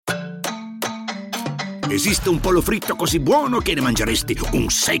Esiste un pollo fritto così buono che ne mangeresti un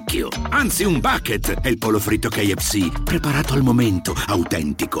secchio. Anzi, un bucket. È il pollo fritto KFC, preparato al momento,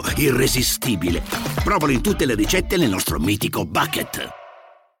 autentico, irresistibile. Provalo in tutte le ricette nel nostro mitico bucket.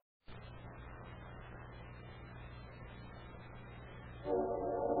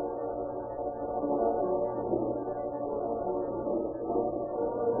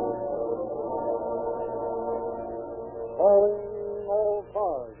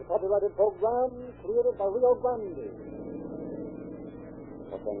 Copyrighted program created by Rio Grande.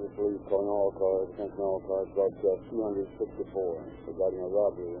 Los Angeles Police calling all cars, attention all cars, broadcast 264 regarding a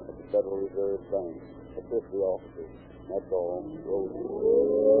robbery at the Federal Reserve Bank. Assist the officers. That's all. Roll.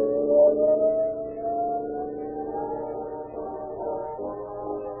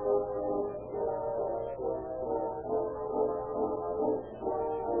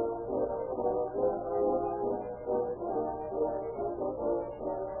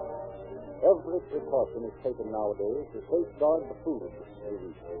 Every precaution is taken nowadays to safeguard the food we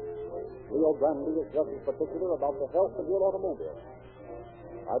eat. Rio Grande is just as particular about the health of your automobile.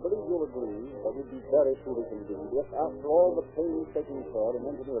 I believe you'll agree that we'd be very foolish indeed if, after all the painstaking care and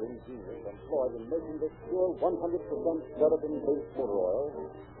engineering genius employed in making this pure 100% gelatin-based motor oil,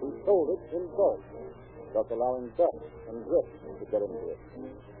 we sold it in bulk, thus allowing dust and grit to get into it,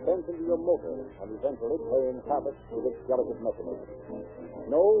 sent into your motor, and eventually playing havoc with its delicate mechanism.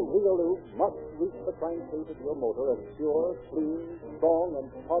 No real lube must reach the crankcase of your motor as pure, clean, strong,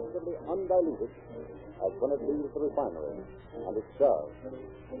 and positively undiluted as when it leaves the refinery, and it does,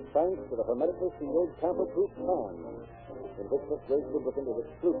 thanks to the hermetically sealed, tamper-proof can in which this great lubricant is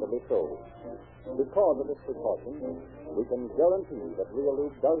exclusively sold. Because of this precaution, we can guarantee that real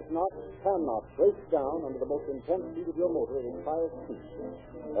lube does not, cannot break down under the most intense heat of your motor at its highest speed.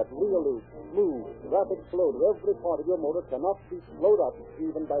 That real lube, smooth, rapid flow to every part of your motor cannot be slowed up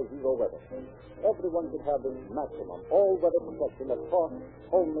even by zero weather. Everyone should have this maximum all-weather protection that costs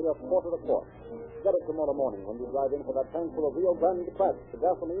only a quarter a quart. Get it tomorrow morning when you drive in for that tank full of Rio Grande Crash, the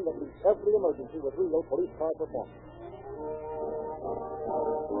gasoline that meets every emergency with real police car performance.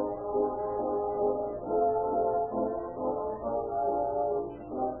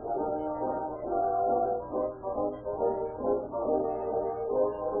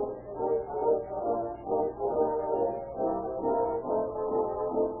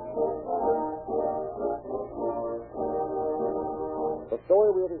 The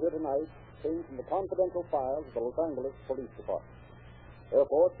story we have here tonight came from the confidential files of the Los Angeles Police Department.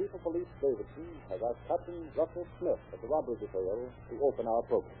 Therefore, Chief of Police Davidson has asked Captain Russell Smith of the Robbery Detail to open our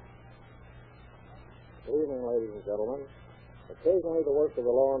program. Good evening, ladies and gentlemen. Occasionally, the work of a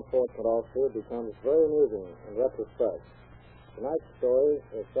law enforcement officer becomes very amusing in retrospect. Tonight's story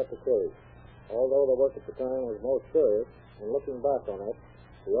is such a case. Although the work at the time was most serious, in looking back on it,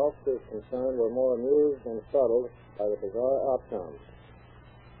 the officers concerned were more amused and startled by the bizarre outcome.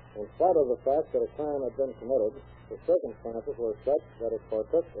 In spite of the fact that a crime had been committed, the circumstances were such that it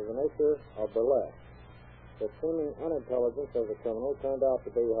partook of the nature of burlesque. The seeming unintelligence of the criminal turned out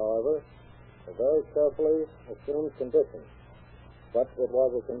to be, however, a very carefully assumed condition. But it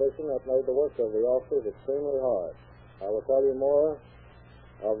was a condition that made the work of the officers extremely hard. I will tell you more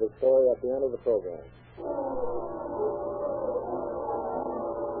of the story at the end of the program.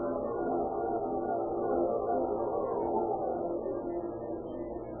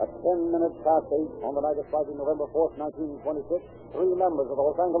 At 10 minutes past 8 on the night of Friday, November 4th, 1926, three members of the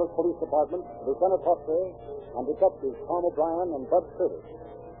Los Angeles Police Department, Lieutenant Huxley and Detectives Tom O'Brien and Bud Curtis,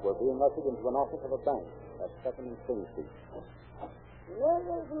 were being ushered into an office of a bank at 2nd and Spring Street.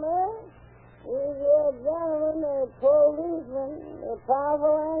 Mrs. Smith, is your gentleman a policeman? A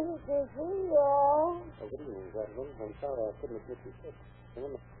powerful anxious to see you all. Oh, good evening, gentlemen. I'm sorry I couldn't admit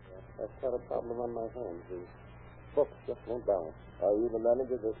you. I've got a problem on my hands. The books just won't balance. Are you the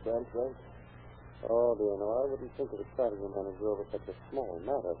manager of this branch, right? Oh, dear, no, I wouldn't think of exciting a manager over such a small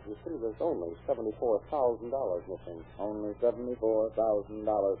matter. You see, there's only $74,000 missing. Only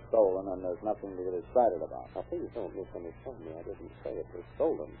 $74,000 stolen, and there's nothing to get excited about. Now, please don't misunderstand me. I didn't say it was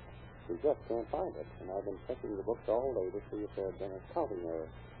stolen. We just can't find it, and I've been checking the books all day to see if there had been a counting error.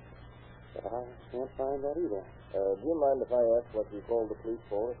 But I can't find that either. Do you mind if I ask what you called the police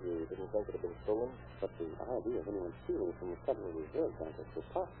for if you didn't think it had been stolen? But the idea of anyone stealing from the Federal Reserve Bank is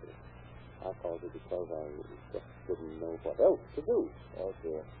preposterous. I called you because I just didn't know what else to do. Oh,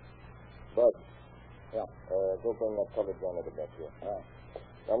 dear. But, go bring that colored gun to the desk here.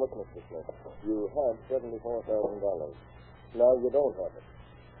 Now, look, Mr. Smith. You had $74,000. Now you don't have it.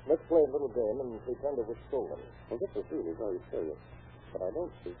 Let's play a little game and pretend it was stolen. Well, this is really very serious. But I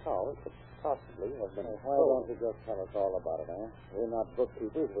don't see how it could possibly have been... Why don't you just tell us all about it, eh? We're not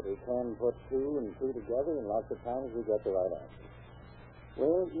bookkeepers, but we can put two and two together, and lots of times we get the right answer.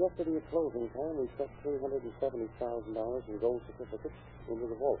 Well, yesterday at closing time, we stuck $370,000 in gold certificates into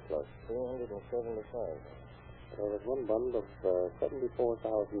the vault clerk. $375,000. There was one bundle of $74,000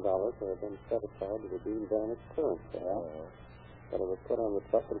 that had been set aside to redeem damaged currency. But it was put on the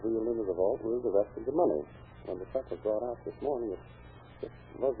truck and wheeled into the vault with the rest of the money. When the truck was brought out this morning, it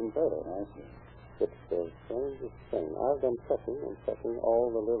wasn't there. I see. It's the strangest thing. I've been checking and checking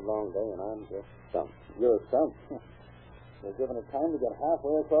all the live-long day, and I'm just stumped. You're stumped? We're given it time to get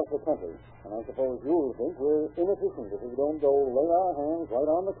halfway across the country, and I suppose you'll think we're inefficient if we don't go lay our hands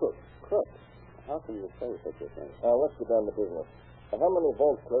right on the crook. Crook? How can you say such a thing? Let's get down to business. How many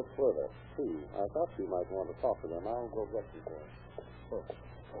vault clerks were there? 2. I thought you might want to talk to them. I'll go get you there.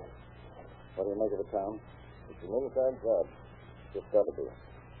 What do you make of it, Tom? It's an inside job. Just got to be.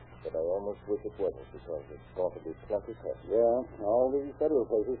 But I almost wish it wasn't, because it's going to be plenty tough. Yeah, all these federal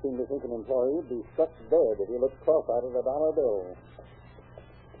places seem to think an employee would be struck dead if he looks cross-eyed at a dollar bill.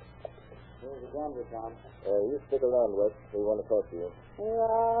 Here's the gambler, Tom. You stick around, Wes. We want to talk to you.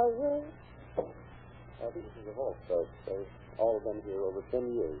 This is a vault clerk. They've all been here over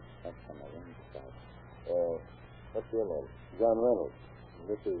 10 years. That's familiar. What's your name? John Reynolds.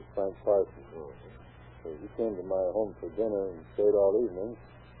 This is Frank Parsons. He came to my home for dinner and stayed all evening,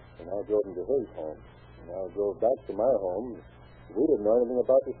 and I drove him to his home. And I drove back to my home. We didn't know anything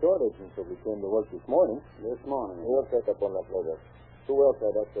about the shortage until we came to work this morning. We'll take up on that later. Who else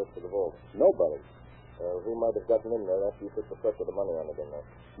had access to the vault? Nobody. Who might have gotten in there after you put the press of the money on it in there?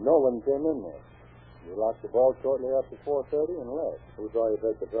 No one came in there. We locked the vault shortly after 4:30 and left. Who saw you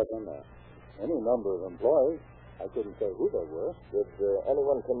take the truck in there? Any number of employees. I couldn't say who they were. Did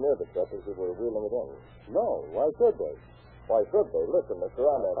anyone come near the truck as you were wheeling it in? No. Why should they? Why should they? Listen, Mr.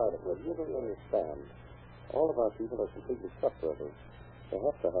 You don't understand. All of our people are completely trustworthy. They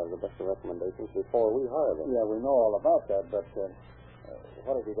have to have the best of recommendations before we hire them. Yeah, we know all about that, but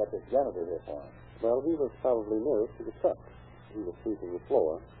what have you got this janitor here for? Well, he was probably nearest to the truck. He was sweeping the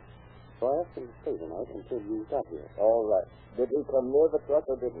floor. So I asked him to stay tonight until you got here. All right. Did he come near the truck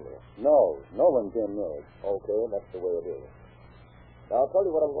or didn't he? No one came near it. Okay, that's the way it is. Now, I'll tell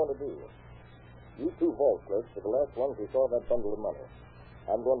you what I'm going to do. You 2 vault clerks are the last ones who saw that bundle of money.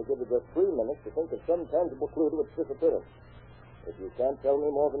 I'm going to give you just 3 minutes to think of some tangible clue to its disappearance. If you can't tell me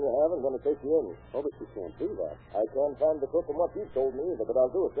more than you have, I'm going to take you in. Oh, but you can't do that. I can't find the crook from what you told me either, but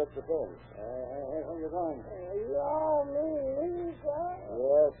I'll do it just the same. Where are you going? Me, sir?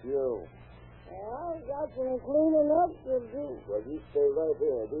 Yes, you. I've got some cleaning up to do. Well, you stay right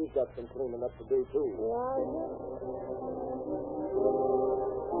here. We've got some cleaning up to do, too.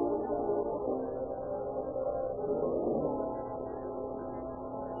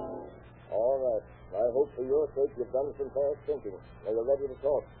 All right. I hope for your sake you've done some fast thinking. Are you ready to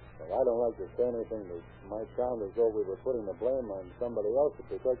talk? Well, I don't like to say anything that might sound as though we were putting the blame on somebody else to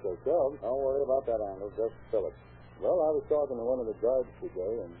protect ourselves. Don't worry about that, Arnold. Just spill it. Well, I was talking to one of the guards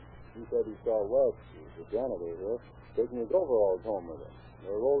today, and he said he saw Wes, the janitor here, taking his overalls home with him.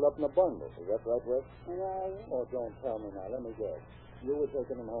 They're rolled up in a bundle. Is that right, Wes? Oh, don't tell me now. Let me guess. You were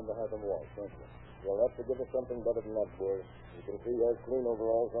taking them home to have them washed, weren't you? You'll have to give us something better than that, boy. You can see he has clean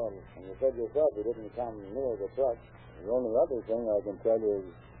overalls on. And you said yourself he didn't come near the truck. The only other thing I can tell you is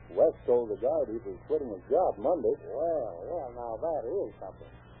Wes told the guard he was quitting his job Monday. Well, now that is something.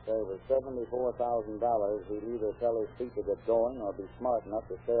 Say, with $74,000, he'd either tell his feet to get going or be smart enough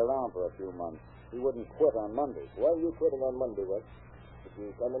to stay around for a few months. He wouldn't quit on Monday. Why are you quitting on Monday, Wes? Did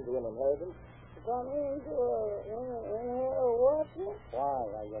you come into an inheritance? Come into a what? Why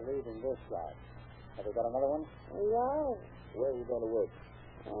are you leaving this job? Have you got another one? Yeah. Where are you going to work?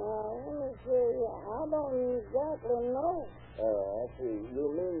 Let me see. I don't exactly know. I see. You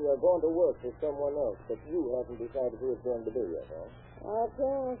mean you're going to work for someone else, but you haven't decided who it's going to be yet, huh? I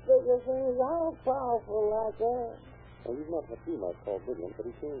can't figure things out powerful like that. Well, he's not what you might call brilliant, but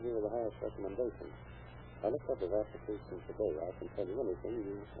he came here with the highest recommendation. I looked up his application today. I can tell you anything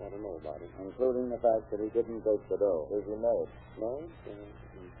you want to know about him. Including the fact that he didn't take the dough. Is he married? No?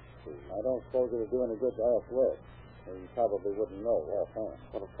 I don't suppose it would do any good to ask Wes. He probably wouldn't know offhand.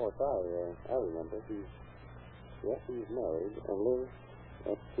 Well, of course, I remember. He's married and lives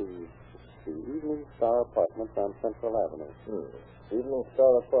at the Evening Star Apartments on Central Avenue. Evening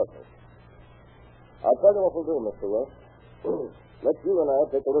Star Apartments. I'll tell you what we'll do, Mr. West. Let you and I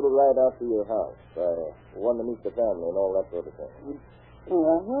take a little ride out to your house. I want to meet the family and all that sort of thing.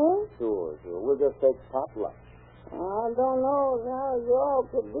 Sure. We'll just take pot luck. I don't know how you all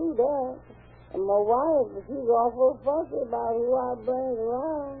could do that. And my wife, she's awful fussy about who I bring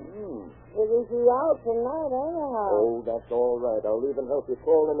around. Because she's out tonight anyhow. Oh, that's all right. I'll even help you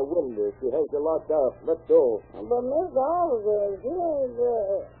crawl in the window if she has you locked up. Let's go. But Miss Oliver, she ain't,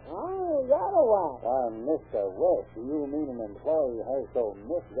 I ain't got a wife. Mr. West, do you mean an employee has so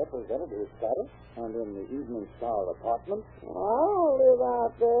misrepresented his status? And in the Evening Star apartment? I don't live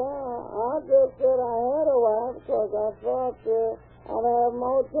out there. I just said I had a wife because I thought I'd have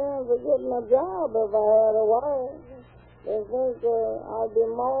more chance of getting a job if I had a wife. They think I'd be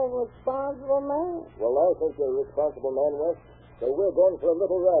more responsible man. Well, I think you're a responsible man, West. So we're going for a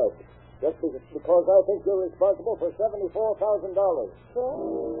little ride. Just because I think you're responsible for $74,000.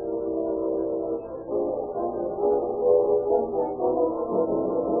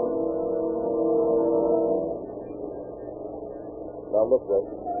 Now, look, West.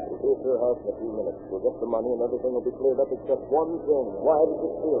 We'll be at your house in a few minutes. We'll get the money and everything will be cleared up except one thing. Why did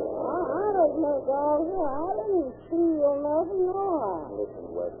you steal? I don't make all this. I didn't steal nothing, no. Listen,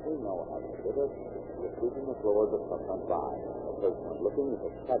 West, we know how you did it. You're sweeping the floors of truck on by. A person was looking, you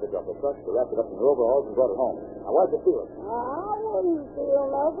took package off the truck, you wrapped it up in your overalls and brought it home. Now, why'd you steal it? I wouldn't steal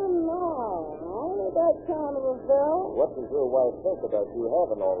nothing, no. Only that kind of a fellow. What does your wife think about you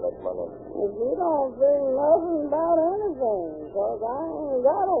having all that money? If you don't think nothing about anything, because I ain't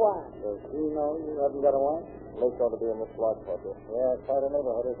got a wife. Does she know you haven't got a wife? Place ought to be in this block, Parker. Yeah, it's quite a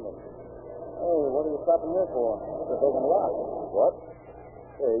neighborhood, isn't it? Hey, what are you stopping here for? It's a vacant lot. What?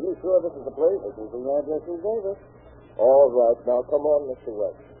 Hey, you sure this is the place? This is the address you gave us. All right, now come on, Mr.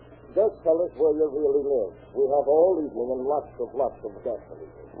 West. Just tell us where you really live. We have all evening and lots of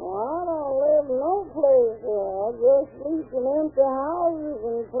gasoline. Well, I don't live no place there. I just sleep in empty houses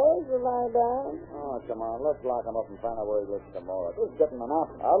and places like that. Oh, come on. Let's lock him up and find out where he lives tomorrow. This is getting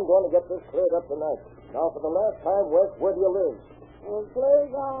enough. I'm going to get this cleared up tonight. Now, for the last time, West, where do you live? A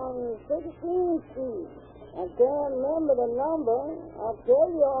place on 16th Street. I can't remember the number. I'll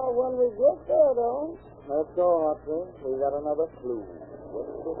tell you all when we get there, though. Let's go, Arthur. We got another clue.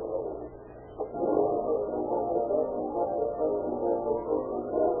 What's the road?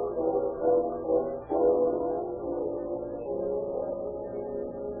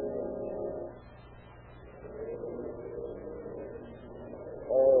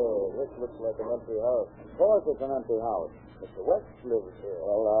 Oh, this looks like an empty house. Of course it's an empty house. Mr. West lives here.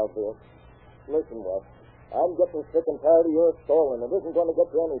 Well, now, Bill. Listen, West. I'm getting sick and tired of your stalling. It isn't going to get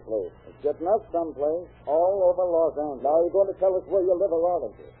you any place. It's getting us someplace all over Los Angeles. Now you're going to tell us where you live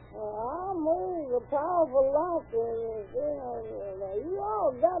around here. I move a powerful lot. You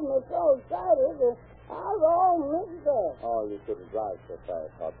all got me so excited. I was all mixed up. Oh, you shouldn't drive so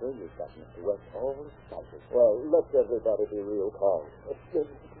fast, Harper. You've got Mr. West all excited. Well, let everybody be real calm.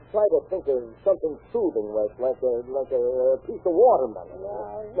 Try to think of something soothing, West, like a piece of watermelon.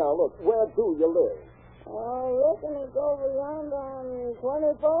 Yeah. Now, look, where do you live? I reckon it's over yonder on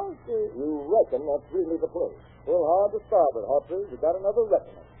 24th Street. You reckon that's really the place? Well, hard to stop it, Harper. You got another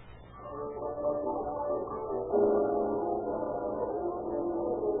reckoning.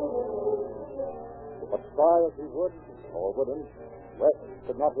 But try as he would, or wouldn't, West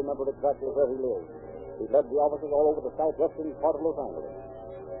could not remember exactly where he lived. He led the officers all over the southwestern part of Los Angeles.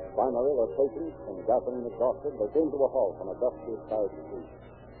 Finally, their patience and gasoline exhausted, they came to a halt on a dusty side street.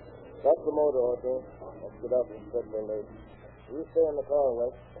 That's the motor, Arthur. Let's get up and set their late. You stay in the car,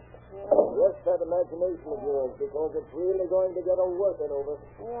 West. Just that imagination of yours, because it's really going to get a working over.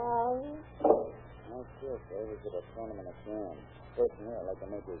 Yeah. Not sure, sir. We should have thrown him in a can. Personally, I'd like to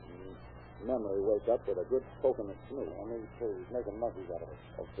make his memory wake up with a good poke in the snoot. I mean, too. He's making monkeys out of it.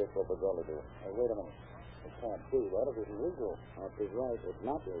 That's just what we're going to do. Hey, wait a minute. We can't do that. It isn't legal. That's right. It's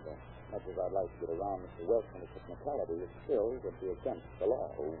not legal. Much as I'd like to get around Mr. West and his technicality, it still would be against the law.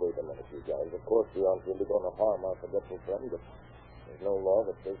 Oh, wait a minute, you guys. Of course, we aren't really going to harm our forgetful friend, but there's no law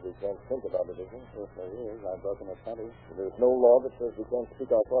that says we can't think about it, is there? Yes, there is. I've broken it plenty. There's no law that says we can't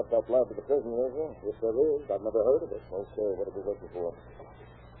speak our thoughts out loud to the prisoner, is there? Yes, there is. I've never heard of it. Okay, what are we looking for?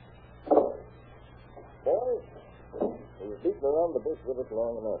 Boys, we've beaten around the bush with it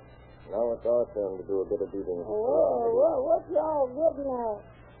long enough. Now it's our turn to do a bit of beating. What y'all getting at?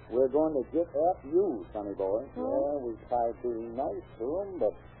 We're going to get at you, sonny boy. Yeah, we tried to be nice to him,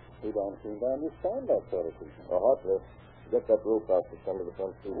 but we don't seem to understand that sort of thing. Hartley, get that rope out that's under the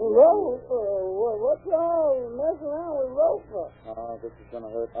front seat. Rope? What y'all messing around with rope for? This is going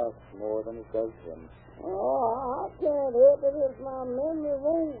to hurt us more than it does him. Oh, I can't help it if my memory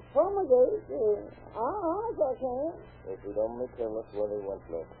won't promulgate. I can't. If you don't make him look where he went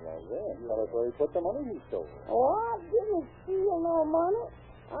last night, tell us where he put the money he stole. Oh, I didn't steal no money.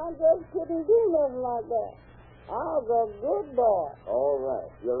 I just couldn't do nothing like that. I was a good boy. All right.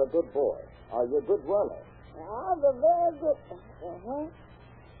 You're a good boy. Are you a good runner? I was a very good... Uh-huh.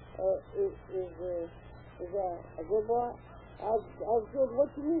 Is that a good boy? I was good. What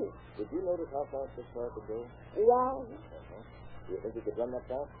you mean? Did you notice how fast this car could go? Yeah. Do you think you could run that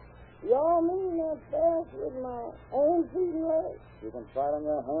fast? Y'all mean that fast with my own feet and legs? You can try it on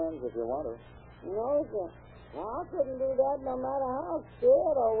your hands if you want to. No, sir. I couldn't do that no matter how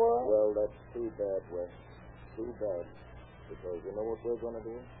scared I was. Well, that's too bad, Wes. Too bad. Because you know what we're going to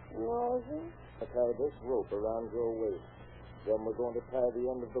do? No, sir. I tie this rope around your waist. Then we're going to tie the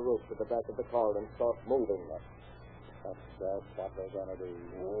end of the rope to the back of the car and start moving it. That's what we're going to do.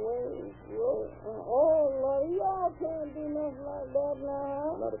 Oh, Lord, y'all can't do nothing like that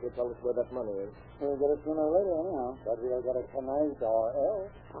now. Not if you tell us where that money is. We'll get it sooner or later, anyhow. But we'll get it tonight or else.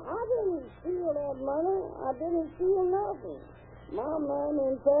 I didn't steal that money. I didn't steal nothing. My man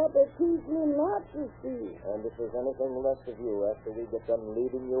in Papa teach me not to steal. And if there's anything left of you after we get done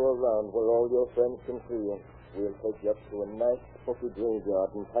leading you around where all your friends can see you, we'll take you up to a nice spooky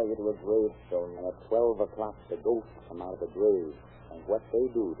graveyard and tie you to a gravestone. And at 12 o'clock, the ghosts come out of the grave. And what they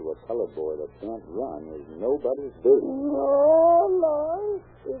do to a colored boy that can't run is nobody's business. Oh, Lord.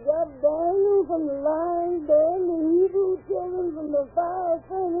 You got Daniel from the lion's den, the Hebrew children from the fire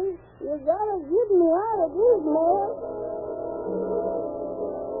furnace. You gotta get me out of this, man.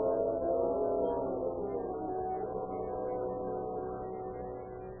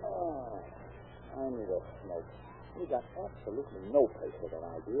 I need a smoke. We got absolutely no place for that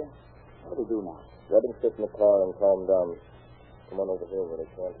idea. What do we do now? Let him sit in the car and calm down. Come on over here where they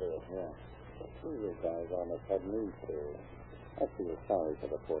can't hear us. Yeah. The two of you guys almost had me too. I feel sorry for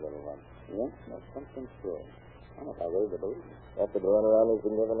the poor little one. Yeah? No, something's wrong. I don't know if I really believe it. After the runaround he's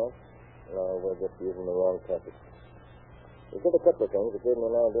been giving us? No, we're just using the wrong tactics. We did a couple of things that gave me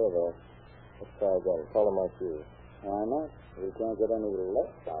an idea, though. Let's try again. Call him my shoes. Why not? We can't get any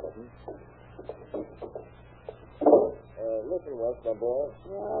less out of him. Listen, Wes, my boy.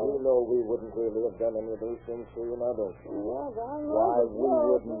 You know we wouldn't really have done any of these things for you, now, don't you? Yes, I know. Why, we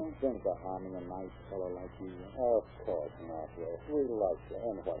wouldn't think of harming a nice fellow like you. Of course not, Wes. We like you.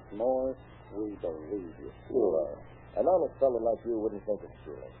 And what's more, we believe you. Sure. An honest fellow like you wouldn't think of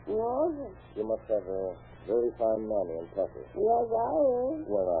stealing. No, sir. You must have a very fine money and Pappy. Yes, I is.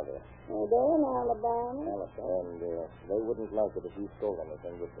 Where are they? They're in Alabama. And they wouldn't like it if you stole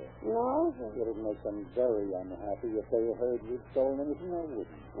anything, would they? No, sir. It would make them very unhappy if they heard you'd stolen anything, or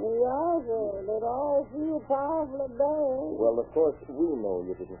wouldn't. Yes, sir. They'd all feel powerfully bad. Well, of course, we know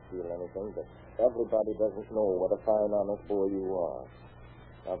you didn't steal anything, but everybody doesn't know what a fine, honest boy you are.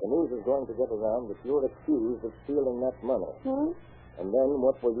 Now, the news is going to get around that you're accused of stealing that money. And then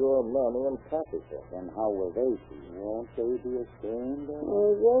what will your Mammy and Pappy say? And how will they feel? Won't they be ashamed of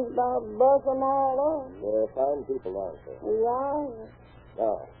you? Just about bust them all up. They're fine people, aren't they? Yeah.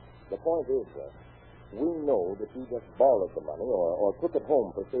 Now, the point is that we know that you just borrowed the money or took it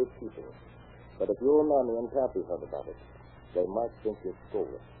home for safekeeping. But if your Mammy and Pappy heard about it, they might think you stole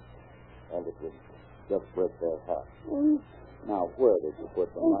it. And it would just break their hearts. Now, where did you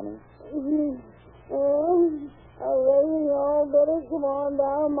put the money? I reckon y'all better come on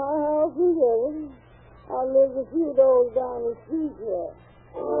down my house and get it. I live a few doors down the street here.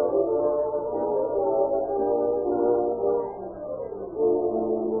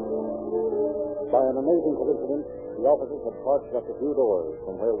 By an amazing coincidence, the officers had parked just a few doors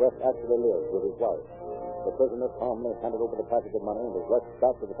from where West actually lived with his wife. The prisoner calmly handed over the package of money and was rushed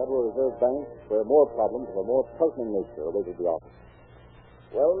back to the Federal Reserve Bank, where more problems of a more puzzling nature awaited the office.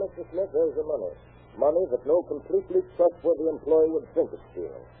 Well, Mr. Smith, there's the money. Money that no completely trustworthy employee would think of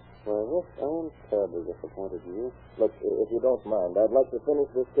stealing. Well, yes, I am terribly disappointed in you. Look, if you don't mind, I'd like to finish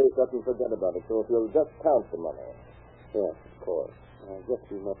this case up and forget about it, so if you'll just count the money. Yes, of course. I guess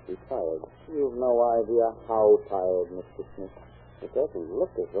you must be tired. You've no idea how tired, Mr. Smith. It doesn't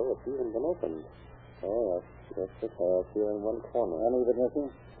look as though it's even been opened. Oh, yes, just it has here in one corner. Any of it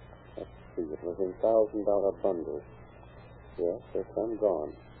missing? Let's see, it was in $1,000 bundles. Yes, there's some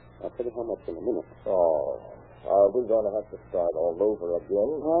gone. I'll tell you how much in a minute. Oh, are we going to have to start all over again?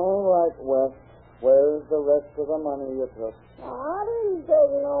 All right, Wes. Where's the rest of the money you took? I didn't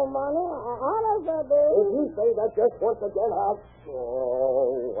take no money. Honest, I did. If you say that just once again, I'll...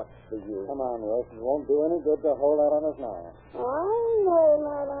 Oh, what's the use? Come on, Wes. It won't do any good to hold out on us now. I ain't holding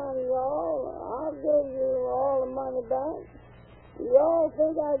out on y'all. I'll give you all the money back. Y'all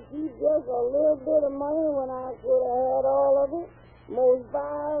think I'd keep just a little bit of money when I could have had all of it? Most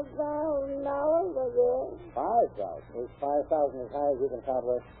 $5,000, I guess. 5,000. Is 5,000 as high as you can count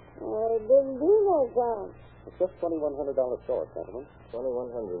with? It didn't do no count. It's just $2,100 short, gentlemen.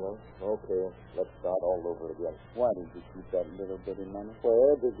 2,100, huh? Okay. Let's start all over again. Why did you keep that little bit of money?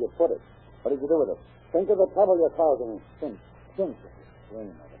 Where did you put it? What did you do with it? Think of the trouble you're causing. Think. Wait a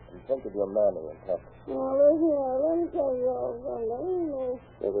minute. And think of your money and help. Now, listen here. Let me tell you all something.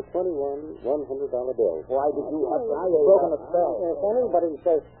 There were $1,100 bills. Why did you have to... You've broken a spell. If anybody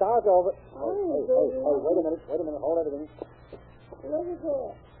says start over... Hey, wait a minute. Hold everything. Look at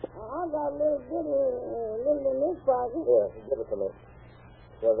here. I got a little in this pocket. Here, give it to me.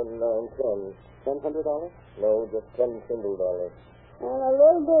 7, 9, 10. $1,000? No, just 10 single dollars. And a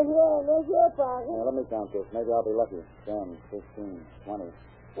little bit here in this your pocket. Now, let me count this. Maybe I'll be lucky. 10, 15, 20.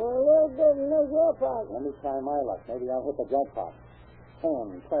 And a little bit in this your pocket. Let me try my luck. Maybe I'll hit the jackpot.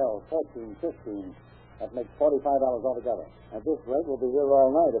 10, 12, 14, 15. That makes $45 altogether. At this rate, we'll be here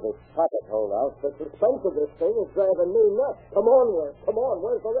all night if it's pocket holdout. But the expense of this thing is driving me nuts. Come on, Will. Come on.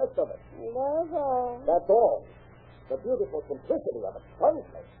 Where's the rest of it? That's all. That's all. The beautiful simplicity of it stuns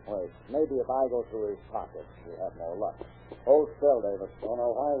me. Wait, maybe if I go through his pockets, we'll have more luck. Hold still, Davis. Don't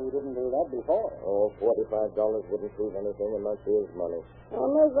know why we didn't do that before. Oh, $45 wouldn't prove anything and not be his money. Well,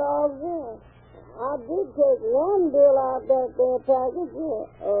 Miss Osborne, I did take one bill out that there package,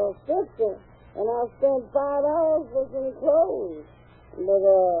 $50, and I spent $5 for some clothes. But,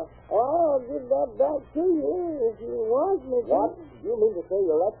 I'll give that back to you if you want me to. What? You mean to say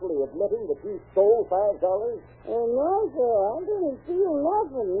you're actually admitting that you stole $5? No, sir. I didn't steal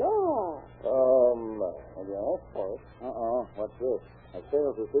nothing, no. Yeah, of course. What's this? A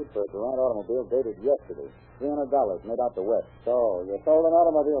sales receipt for a Durant automobile dated yesterday. $300 made out the West. So, you sold an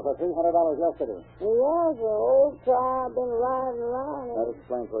automobile for $300 yesterday? Yeah, sir. Old car I've been riding around in. That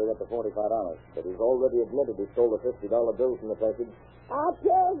explains where he got the $45. But he's already admitted he stole the $50 bill from the package. I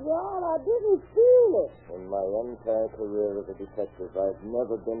tell you all, I didn't steal it. In my entire career as a detective, I've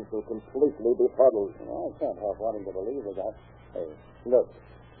never been so completely befuddled. I can't help wanting to believe that. Hey, look,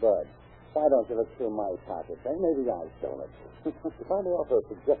 Bud, why don't you look through my pockets? Maybe I stole it. If I may offer a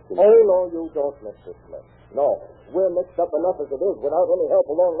suggestion... Oh, no, you don't, Mr. Smith. No, we're mixed up enough as it is without any help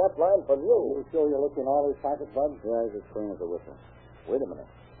along that line from you. You sure you looked in all his pockets, Bud? Yeah, he's as clean as a whistle. Wait a minute.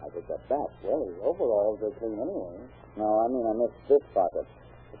 I took that back. Well, his overalls are clean anyway. No, I mean I missed this pocket.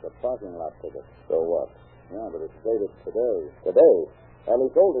 It's a parking lot ticket. So what? Yeah, but it's dated today. Today? And he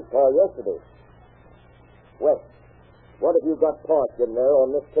sold his car yesterday. West, what have you got parked in there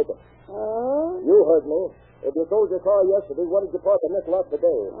on this ticket? You heard me. If you sold your car yesterday, what did you park in this lot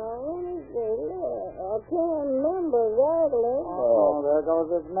today? Let me see. I can't remember exactly. Oh, there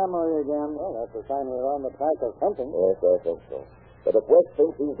goes his memory again. Well, that's a sign we're on the track of something. Yes, I think so. But if West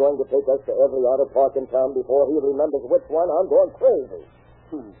thinks he's going to take us to every auto park in town before he remembers which one, I'm going crazy.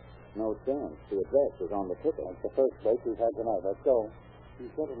 No chance. The address is on the ticket. That's the first place we've had tonight. Let's go.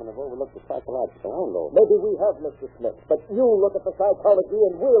 These gentlemen have overlooked the psychological angle. Maybe we have, Mr. Smith. But you look at the psychology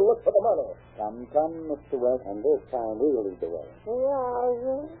and we'll look for the money. Come, Mr. West, and this time we'll lead the way.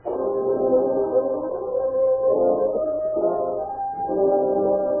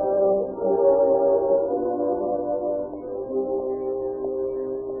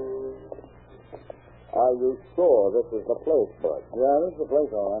 Are you sure this is the place, Bud? Yeah, this is the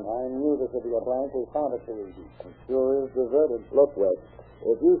place, all right. I knew this would be a blank. We found it so easy. It sure is deserted. Look, West,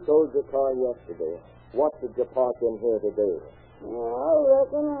 if you sold your car yesterday, what did you park in here today? I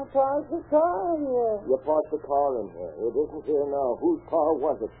reckon I parked the car in here. You parked the car in here. It isn't here now. Whose car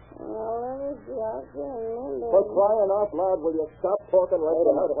was it? Well, let me see. I can't remember. For crying out loud, will you stop talking right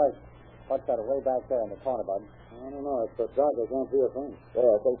now? Wait. What's that way back there in the corner, Bud? I don't know. It's so dark I can't see a thing. Yeah,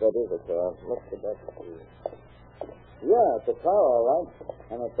 I think that is a car. Look at that. Yeah, it's a car, all right.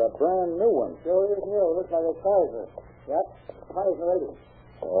 And it's a brand new one. Sure is new. It looks like a Careless. Yep. 180.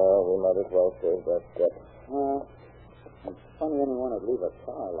 Oh, we might as well save that step. It's funny anyone would leave a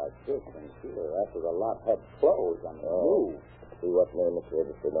car like this in here after the lot had closed. I mean, new. See what name it's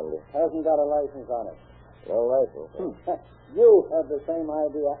registered under. Hasn't got a license on it. No license. You have the same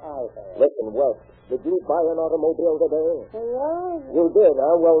idea I have. Listen, West, did you buy an automobile today? Yeah. You did,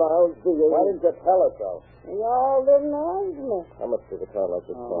 huh? Well, now, do you... Why didn't you tell us so? Y'all didn't ask me. How much does a car like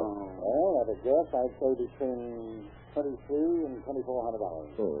this cost? Well, at a guess, I'd say between $2,300 and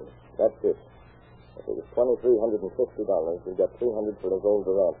 $2,400. That's it. If it was $2,360, we got $300 for his old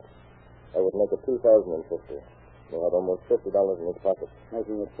Durant. That would make it $2,050. We had almost $50 in his pocket.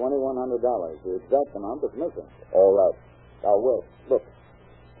 Making it $2,100. The exact amount is missing. All right. Now, Will, look.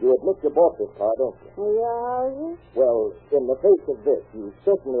 You admit you bought this car, don't you? Yeah. Well, in the face of this, you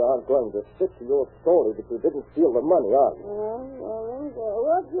certainly aren't going to stick to your story that you didn't steal the money, are you?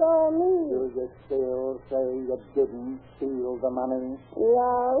 What do y'all mean? Do you still say you didn't steal the money?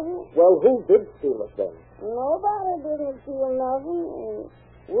 Yeah. Well, who did steal it then? Nobody didn't steal nothing.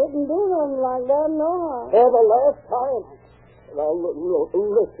 Wouldn't do nothing like that, no. For the last time. Now,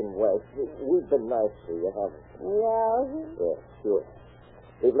 listen, Wes. We've been nice to you, haven't we? Yeah. Yeah, sure.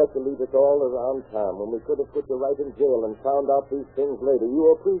 We've let you lead us all around town when we could have put you right in jail and found out these things later.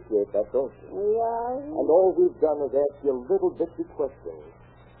 You appreciate that, don't you? Yeah. And all we've done is ask you little bitty questions.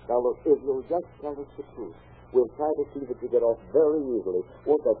 Now, look, if you'll just tell us the truth, we'll try to see that you get off very easily.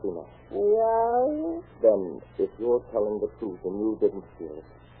 Won't that be nice? Yeah. Then, if you're telling the truth and you didn't steal it,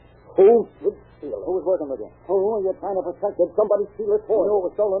 who did steal it? Who was working with you? Who are you trying to protect? Did somebody steal it for you? You know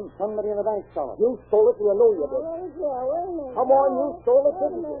it was stolen. Somebody in the bank stole it. You stole it, you know you did. Wait a minute. Come on, you stole it, Wait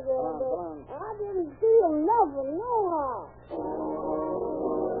a didn't you? minute. Come on. I didn't steal nothing, no how.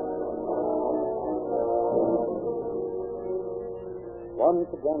 Once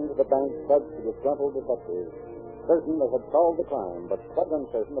again to the bank trudged the disgruntled detective, certain they had solved the crime, but quite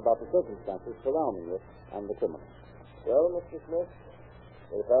uncertain about the circumstances surrounding it and the criminal. Well, Mr. Smith,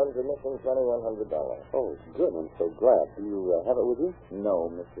 we found your missing $2,100. Oh, good. I'm so glad. Do you have it with you? No,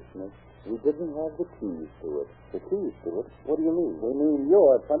 Mr. Smith. We didn't have the keys to it. The keys to it? What do you mean? We mean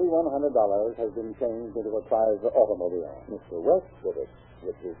your $2,100 has been changed into a prize automobile. Mr. West did it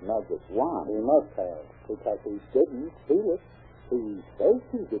with his magic wand. He must have, because he didn't steal it. He says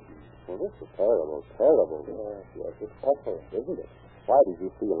he didn't. Well, this is terrible, terrible. Yes, it's awful, isn't it? Why did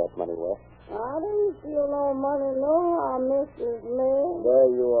you steal that money, West? I didn't steal no money, no how, Mr. Smith. There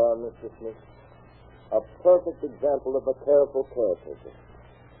you are, Mr. Smith. A perfect example of a careful caretaker.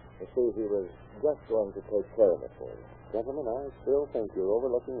 You see, he was just going to take care of it for you. Gentlemen, I still think you're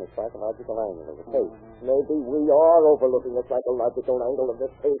overlooking the psychological angle of the case. Maybe we are overlooking the psychological angle of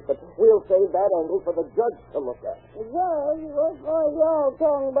this case, but we'll save that angle for the judge to look at. Judge? What are y'all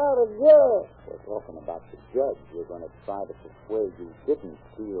talking about a judge? We're talking about the judge. You're going to try to persuade you didn't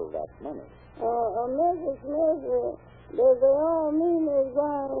steal that money. Mr. Smith, does they all mean they're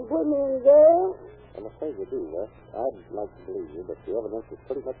going to put me in jail? I'm afraid you do, West. I'd like to believe you, but the evidence is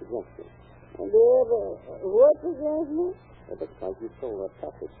pretty much against you. And what's against me? It looks like you stole that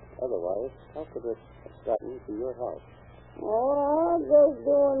package. Otherwise, how could it have gotten to your house? Oh, I'm just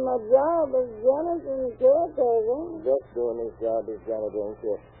doing my job as janitor and caretaker. Just doing his job as janitor and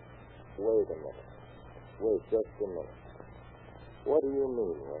caretaker. Wait a minute. Wait just a minute. What do you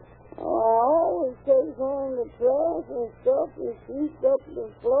mean, West? Oh, I always take home the trash and stuff and sweep up the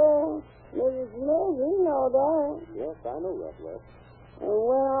floor. Mrs. Smith, you know that. Yes, I know that, West. And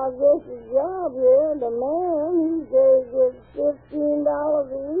when I get the job here, the man, he says it's $15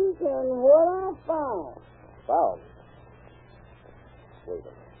 a week, and what I found. Found? Wait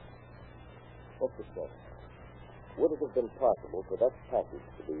a minute. Mr. Smith, would it have been possible for that package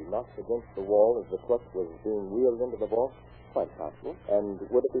to be knocked against the wall as the truck was being wheeled into the vault? Quite possible. And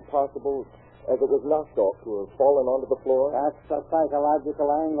would it be possible, as it was knocked off, to have fallen onto the floor? That's the psychological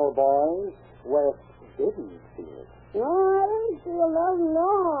angle, boys. West didn't steal it. No, I didn't steal nothing, no.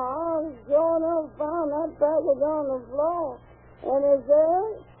 I was going up and found that package on the floor. And it said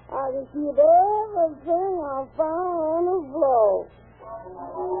I can keep everything I found on the floor.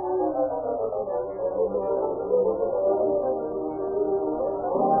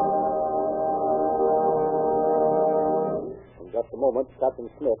 In just a moment, Captain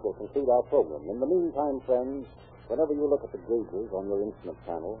Smith will conclude our program. In the meantime, friends, whenever you look at the gauges on your instrument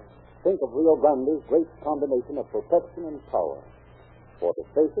panel, think of Rio Grande's great combination of protection and power. For the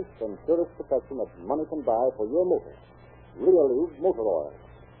safest and surest protection that money can buy for your motor, Rio Lube Motor Oil.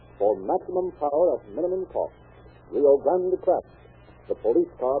 For maximum power at minimum cost, Rio Grande Craft, the police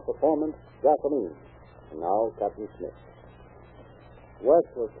car performance gasoline. And now, Captain Smith. West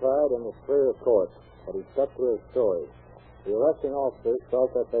was tried in the Superior Court, but he stuck to his story. The arresting officers felt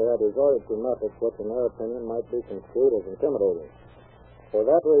that they had resorted to methods which, in their opinion, might be construed as intimidating. For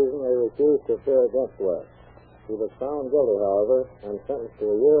that reason, they refused to appear against West. He was found guilty, however, and sentenced to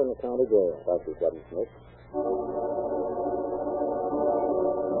a year in the county jail. Thank you, Captain Smith.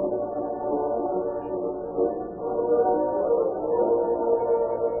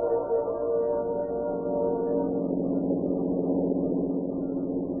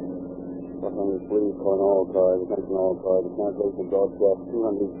 Please call all cars, attention all cars, the cancellation broadcast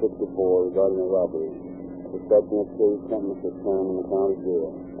 264 regarding a robbery. Suspecting a case sentence is term in the county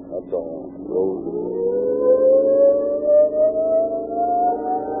jail. That's all. Roll.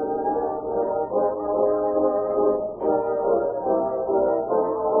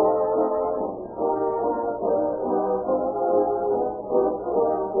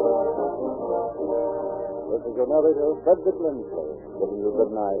 This is your narrator, Frederick Lindsley, giving you good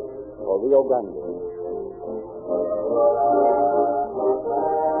night for Rio Grande.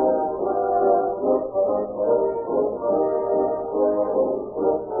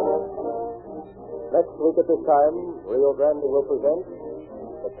 Next week at this time, Rio Grande will present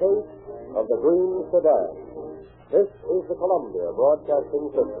The Case of the Green Sedan. This is the Columbia Broadcasting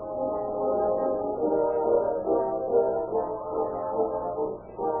System.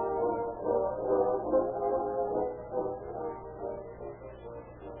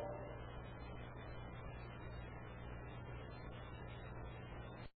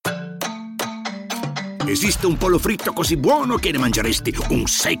 Esiste un pollo fritto così buono che ne mangeresti un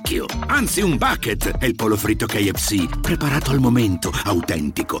secchio. Anzi, un bucket è il pollo fritto KFC, preparato al momento,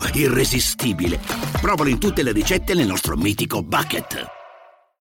 autentico, irresistibile. Provalo in tutte le ricette nel nostro mitico bucket.